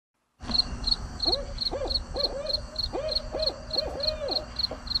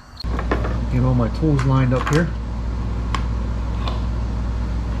all my tools lined up here.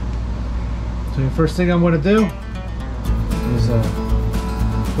 So the first thing I'm going to do is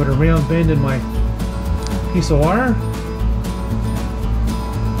put a round bend in my piece of wire.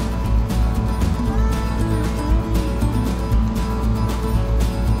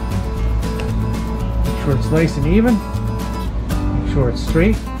 Make sure it's nice and even. Make sure it's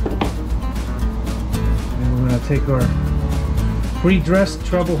straight. And we're going to take our pre-dressed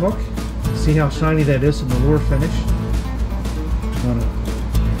treble hook. See how shiny that is from the lure finish. I'm going to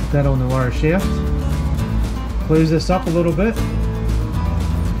put that on the wire shaft. Close this up a little bit.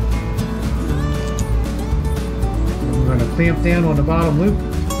 And we're going to clamp down on the bottom loop.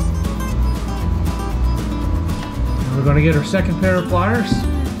 And we're going to get our second pair of pliers.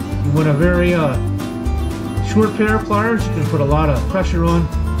 You want a very short pair of pliers. You can put a lot of pressure on.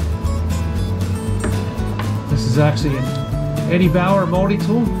 This is actually an Eddie Bauer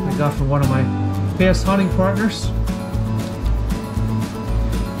multi-tool I got from one of my past hunting partners.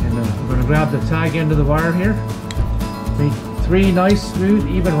 And we're going to grab the tag end of the wire here. Make 3 nice, smooth,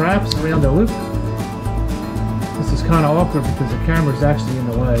 even wraps around the loop. This is kind of awkward because the camera is actually in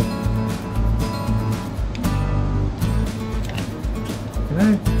the way.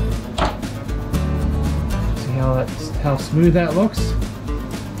 Okay. See how smooth that looks?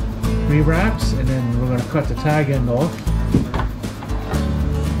 3 wraps, and then we're going to cut the tag end off.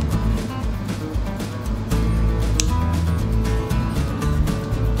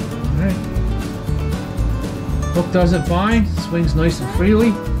 Hook doesn't bind, swings nice and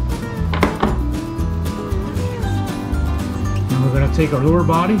freely. And we're going to take our lure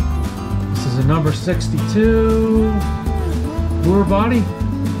body. This is a number 62 lure body.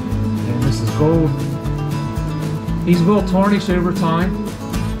 And this is gold. These will tarnish over time,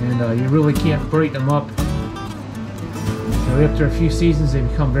 and you really can't brighten them up. So after a few seasons they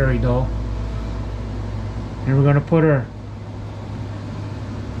become very dull. And we're going to put our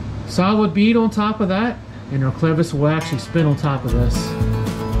solid bead on top of that. And our clevis will actually spin on top of this.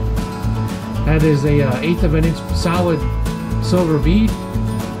 That is a 1/8 of an inch solid silver bead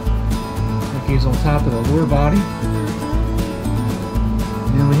that goes on top of the lure body.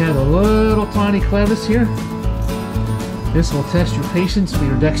 And then we have a little tiny clevis here. This will test your patience for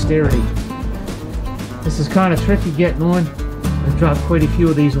your dexterity. This is kind of tricky getting on. I've dropped quite a few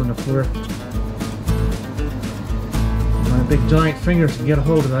of these on the floor. My big giant fingers can get a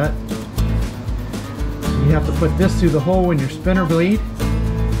hold of that. You have to put this through the hole in your spinner blade.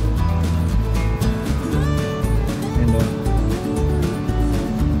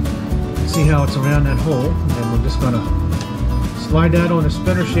 And see how it's around that hole. And then we're just going to slide that on the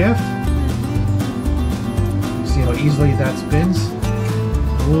spinner shaft. See how easily that spins.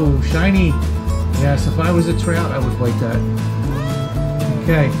 Ooh, shiny. Yes, if I was a trout, I would bite that.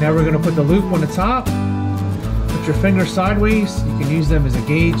 Okay, now we're going to put the loop on the top. Put your fingers sideways. You can use them as a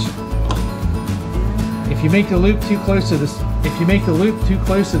gauge. If you make the loop too close to this,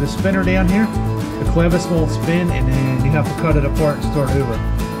 the spinner down here, the clevis won't spin, and then you have to cut it apart and start over.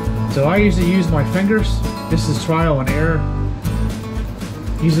 So I usually use my fingers. This is trial and error.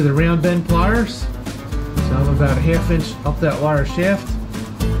 These are the round bend pliers. So I'm about a 1/2 inch up that wire shaft.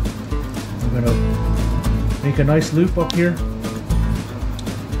 I'm going to make a nice loop up here.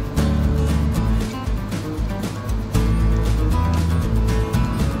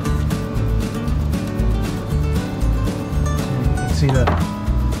 See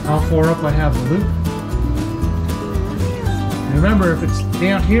how far up I have the loop. And remember, if it's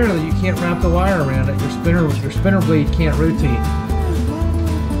down here, you can't wrap the wire around it. Your spinner blade can't rotate.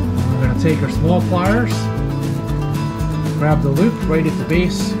 And we're going to take our small pliers, grab the loop right at the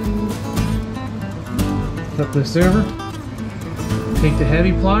base, flip this over, take the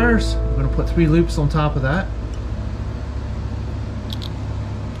heavy pliers. We're going to put 3 loops on top of that.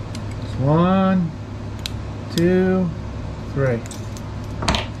 Just 1, 2, 3.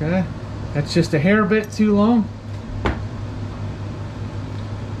 Okay, that's just a hair bit too long.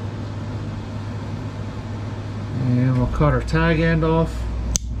 And we'll cut our tag end off.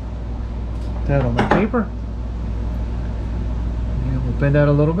 Put that on my paper. And we'll bend that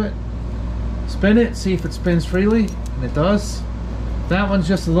a little bit. Spin it, see if it spins freely, and it does. That one's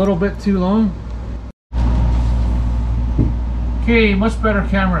just a little bit too long. Okay, much better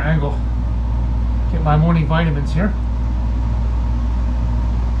camera angle. Get my morning vitamins here.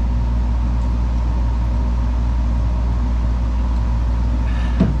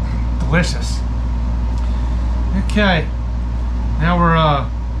 Delicious. Okay, now we're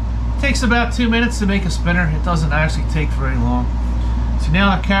takes about 2 minutes to make a spinner. It doesn't actually take very long. So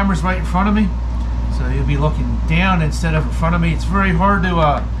now the camera's right in front of me, so you'll be looking down instead of in front of me. It's very hard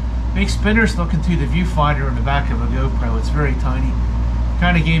to make spinners looking through the viewfinder in the back of a GoPro. It's very tiny.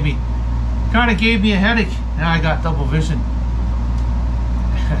 Kind of gave me a headache. Now I got double vision.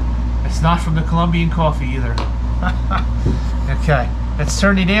 It's not from the Colombian coffee either. Okay, let's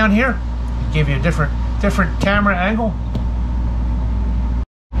turn you down here. Give you a different camera angle.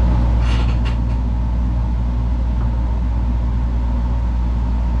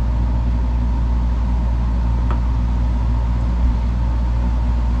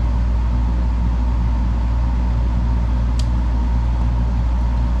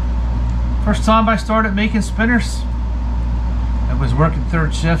 First time I started making spinners, I was working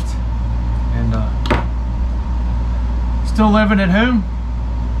third shift and still living at home.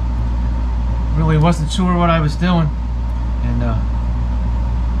 Really wasn't sure what I was doing, and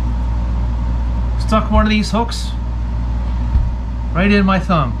stuck one of these hooks right in my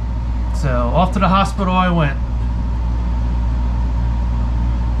thumb. So off to the hospital I went.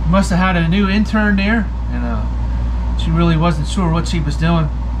 Must have had a new intern there, and she really wasn't sure what she was doing.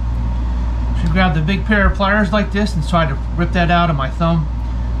 She grabbed a big pair of pliers like this and tried to rip that out of my thumb.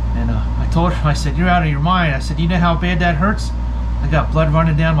 And I told her, I said, "You're out of your mind." I said, "You know how bad that hurts?" I got blood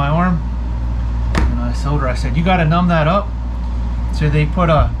running down my arm. And I told her, I said, "You got to numb that up." So they put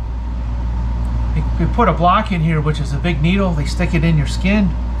a block in here, which is a big needle. They stick it in your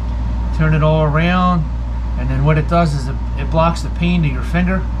skin, turn it all around, and then what it does is it blocks the pain to your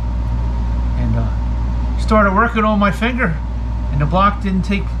finger. And started working on my finger, and the block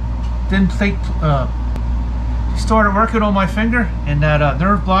started working on my finger, and that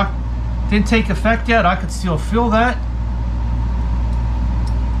nerve block didn't take effect yet. I could still feel that.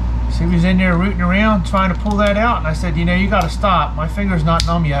 She was in there rooting around trying to pull that out, and I said, "You know, you got to stop. My finger's not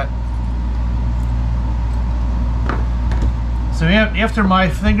numb yet." So after my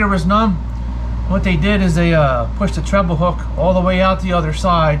finger was numb, what they did is they pushed the treble hook all the way out the other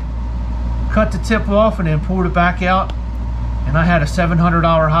side, cut the tip off, and then pulled it back out. And I had a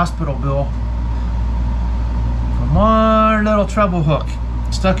 $700 hospital bill from one little treble hook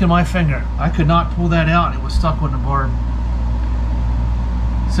stuck in my finger. I could not pull that out. It was stuck on the board.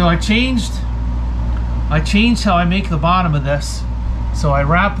 So I changed how I make the bottom of this. So I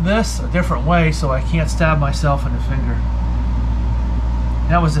wrap this a different way so I can't stab myself in the finger.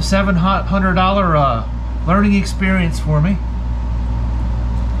 That was a $700 learning experience for me.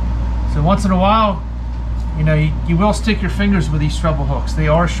 So once in a while, you know, you will stick your fingers with these treble hooks. They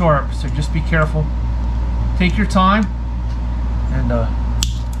are sharp, so just be careful. Take your time, and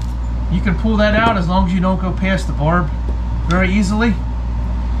you can pull that out as long as you don't go past the barb very easily.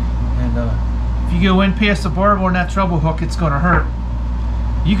 And if you go in past the barb on that treble hook, it's going to hurt.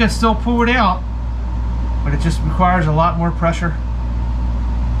 You can still pull it out, but it just requires a lot more pressure.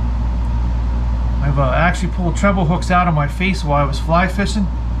 I've actually pulled treble hooks out of my face while I was fly fishing.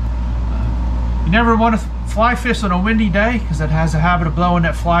 You never want to fly fish on a windy day because it has a habit of blowing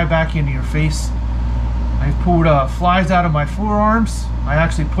that fly back into your face. I've pulled flies out of my forearms. I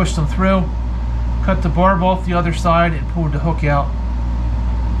actually pushed them through, cut the barb off the other side, and pulled the hook out.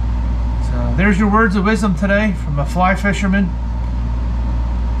 So there's your words of wisdom today from a fly fisherman.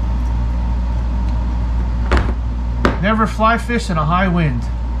 Never fly fish in a high wind.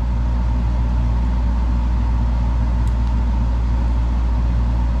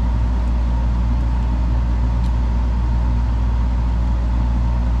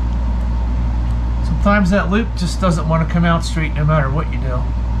 Sometimes that loop just doesn't want to come out straight no matter what you do.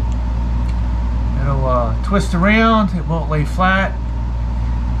 It'll twist around, it won't lay flat.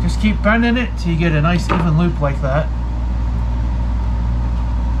 Just keep bending it till you get a nice even loop like that.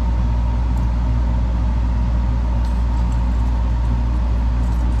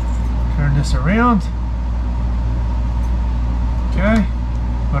 Turn this around. Okay,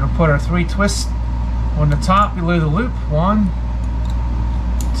 we're going to put our 3 twists on the top below the loop. 1,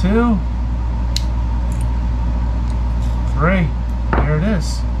 2, 3. There it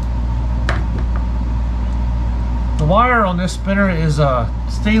is. The wire on this spinner is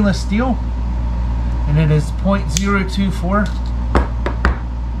stainless steel, and it is 0.024.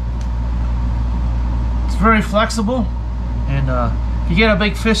 It's very flexible, and if you get a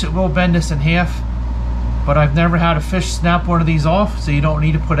big fish, it will bend this in half. But I've never had a fish snap one of these off, so you don't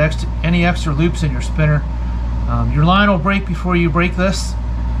need to put any extra loops in your spinner. Your line will break before you break this,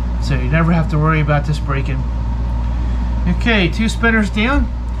 so you never have to worry about this breaking. Okay, 2 spinners down,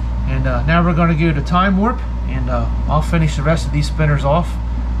 and now we're going to go to time warp, and I'll finish the rest of these spinners off,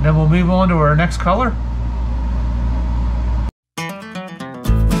 and then we'll move on to our next color.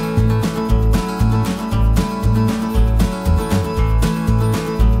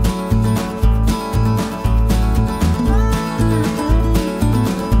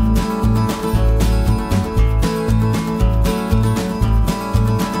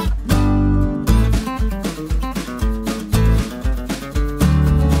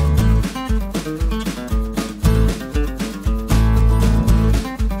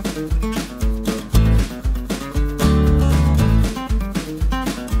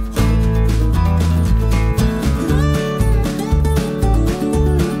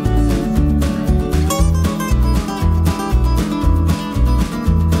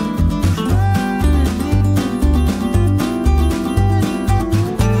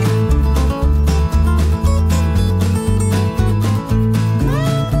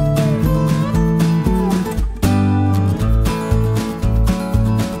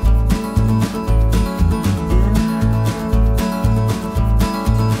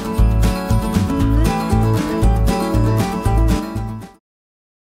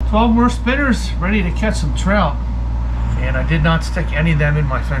 12 more spinners, ready to catch some trout. And I did not stick any of them in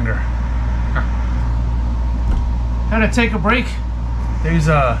my finger. Had to take a break. There's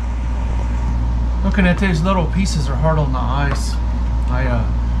looking at these little pieces are hard on the eyes. I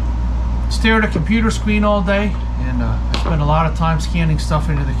stare at a computer screen all day, and I spend a lot of time scanning stuff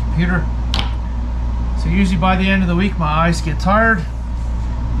into the computer. So usually by the end of the week my eyes get tired,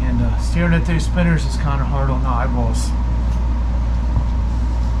 and staring at those spinners is kind of hard on the eyeballs.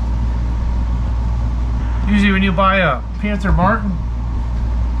 Usually when you buy a Panther Martin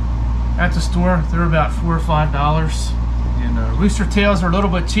at the store, they're about $4 or $5, and Rooster Tails are a little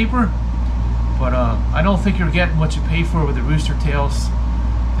bit cheaper, but I don't think you're getting what you pay for with the Rooster Tails.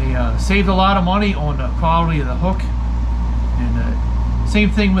 They saved a lot of money on the quality of the hook, and same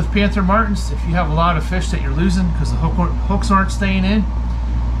thing with Panther Martins. If you have a lot of fish that you're losing because the hooks aren't staying in,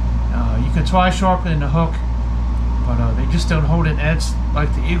 you can try sharpening the hook, but they just don't hold an edge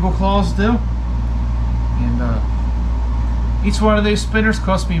like the Eagle Claws do. And each one of these spinners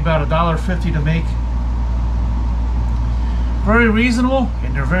cost me about $1.50 to make. Very reasonable,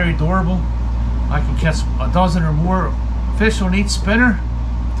 and they're very durable. I can catch a dozen or more fish on each spinner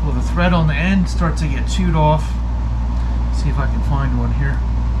until the thread on the end starts to get chewed off. See if I can find one here.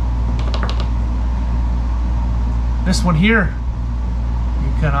 This one here,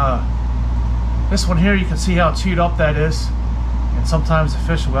 you can see how chewed up that is, and sometimes the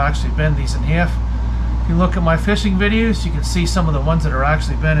fish will actually bend these in half. If you look at my fishing videos, you can see some of the ones that are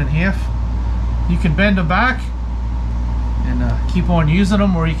actually bent in half. You can bend them back and keep on using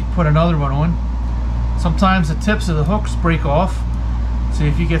them, or you can put another one on. Sometimes the tips of the hooks break off, so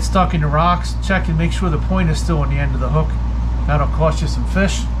if you get stuck in the rocks, check and make sure the point is still on the end of the hook. That'll cost you some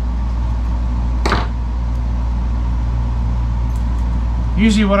fish.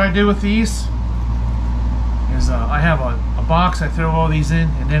 Usually what I do with these is I have a box I throw all these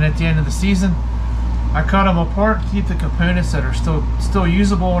in, and then at the end of the season I cut them apart, keep the components that are still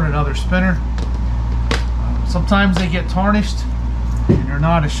usable on another spinner. Sometimes they get tarnished and they're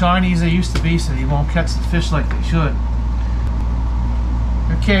not as shiny as they used to be, so you won't catch the fish like they should.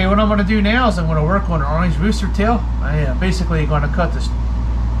 Okay, what I'm going to do now is I'm going to work on an orange Rooster Tail. I am basically going to cut the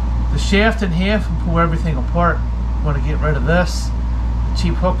shaft in half and pull everything apart. I'm going to get rid of this, the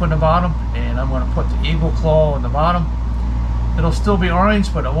cheap hook on the bottom, and I'm going to put the Eagle Claw on the bottom. It'll still be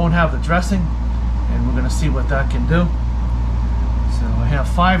orange, but it won't have the dressing, and we're going to see what that can do. So I have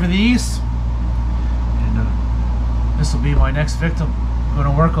 5 of these, and this will be my next victim. I'm going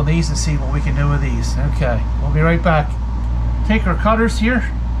to work on these and see what we can do with these. Okay, we'll be right back. Take our cutters here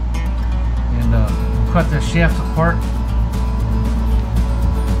and cut this shaft apart.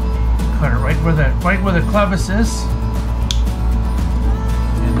 Cut it right where the clevis is.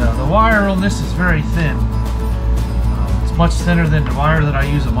 And the wire on this is very thin. It's much thinner than the wire that I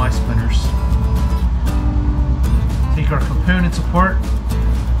use on my spinners. Take our components apart.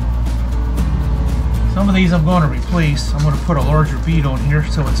 Some of these I'm going to replace. I'm going to put a larger bead on here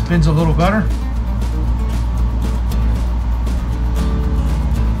so it spins a little better.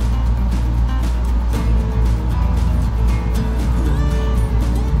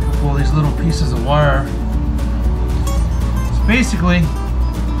 All these little pieces of wire. So basically,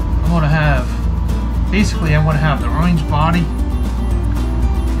 I'm going to have the orange body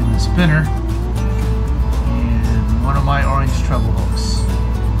and the spinner and one of my orange treble hooks.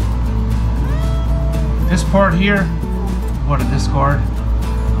 This part here, I'm going to discard. I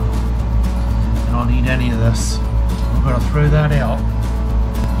don't need any of this. I'm going to throw that out.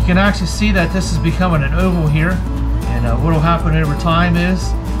 You can actually see that this is becoming an oval here, and what will happen over time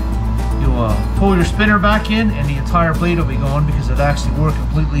is you'll pull your spinner back in and the entire blade will be gone because it actually wore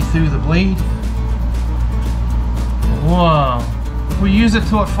completely through the blade. If we use it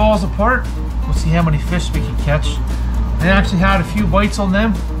till it falls apart, we'll see how many fish we can catch. I actually had a few bites on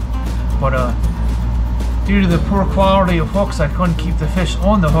them, but due to the poor quality of hooks, I couldn't keep the fish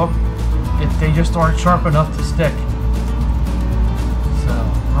on the hook if they just aren't sharp enough to stick. So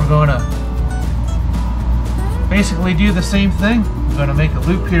we're going to basically do the same thing. I'm going to make a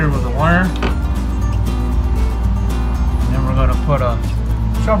loop here with a wire, and then we're going to put a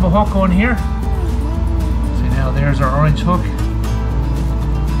treble hook on here. See, now there's our orange hook.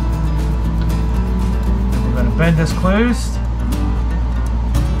 And we're going to bend this closed.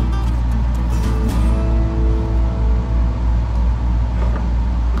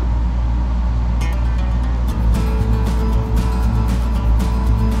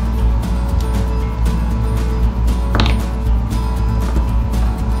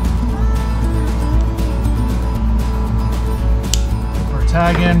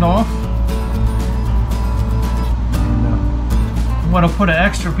 Tag end off. And I'm going to put an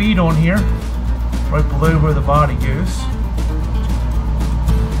extra bead on here, right below where the body goes.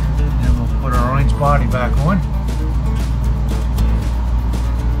 And then we'll put our orange body back on.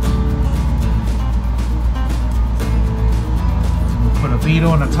 We'll put a bead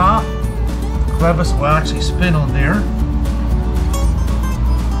on the top. The crevice will actually spin on there.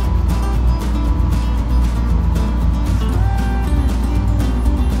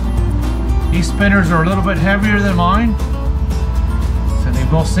 These spinners are a little bit heavier than mine, so they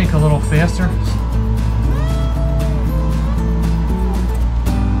will sink a little faster.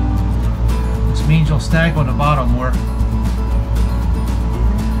 Which means you'll snag on the bottom more.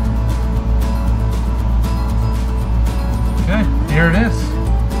 Okay, there it is.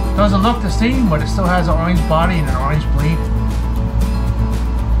 Doesn't look the same, but it still has an orange body and an orange blade.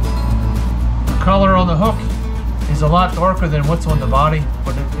 The color on the hook is a lot darker than what's on the body,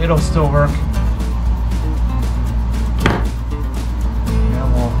 but it'll still work. Yeah,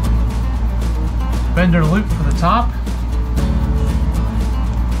 we'll bend our loop for the top.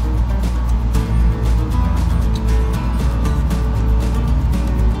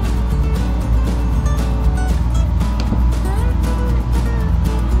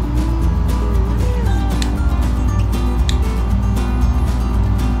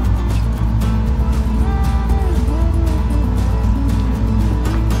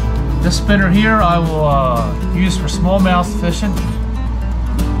 This spinner here I will use for smallmouth fishing.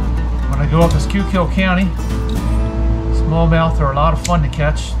 When I go up to Schuylkill County, smallmouth are a lot of fun to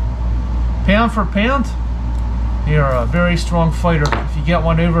catch. Pound for pound, they are a very strong fighter. If you get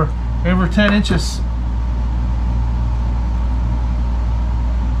one over 10 inches.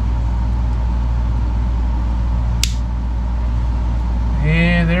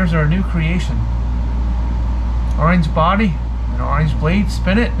 And there's our new creation. Orange body. Orange blade,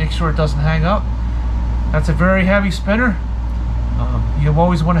 spin it, make sure it doesn't hang up. That's a very heavy spinner. You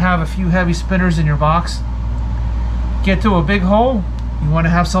always want to have a few heavy spinners in your box. Get to a big hole, you want to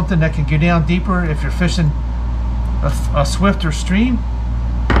have something that can get down deeper if you're fishing a swifter stream.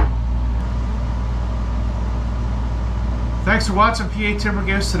 Thanks for watching PA Timber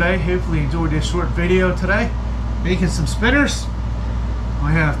Ghost today. Hopefully you enjoyed this short video today. Making some spinners.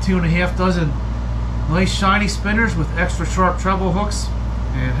 I have 2.5 dozen nice shiny spinners with extra sharp treble hooks,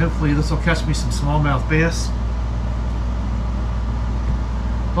 and hopefully this will catch me some smallmouth bass.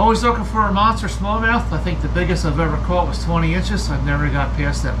 Always looking for a monster smallmouth. I think the biggest I've ever caught was 20 inches. I've never got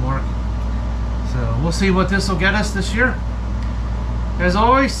past that mark. So we'll see what this will get us this year. As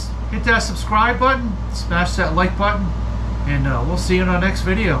always, hit that subscribe button, smash that like button, and we'll see you in our next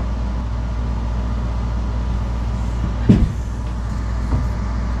video.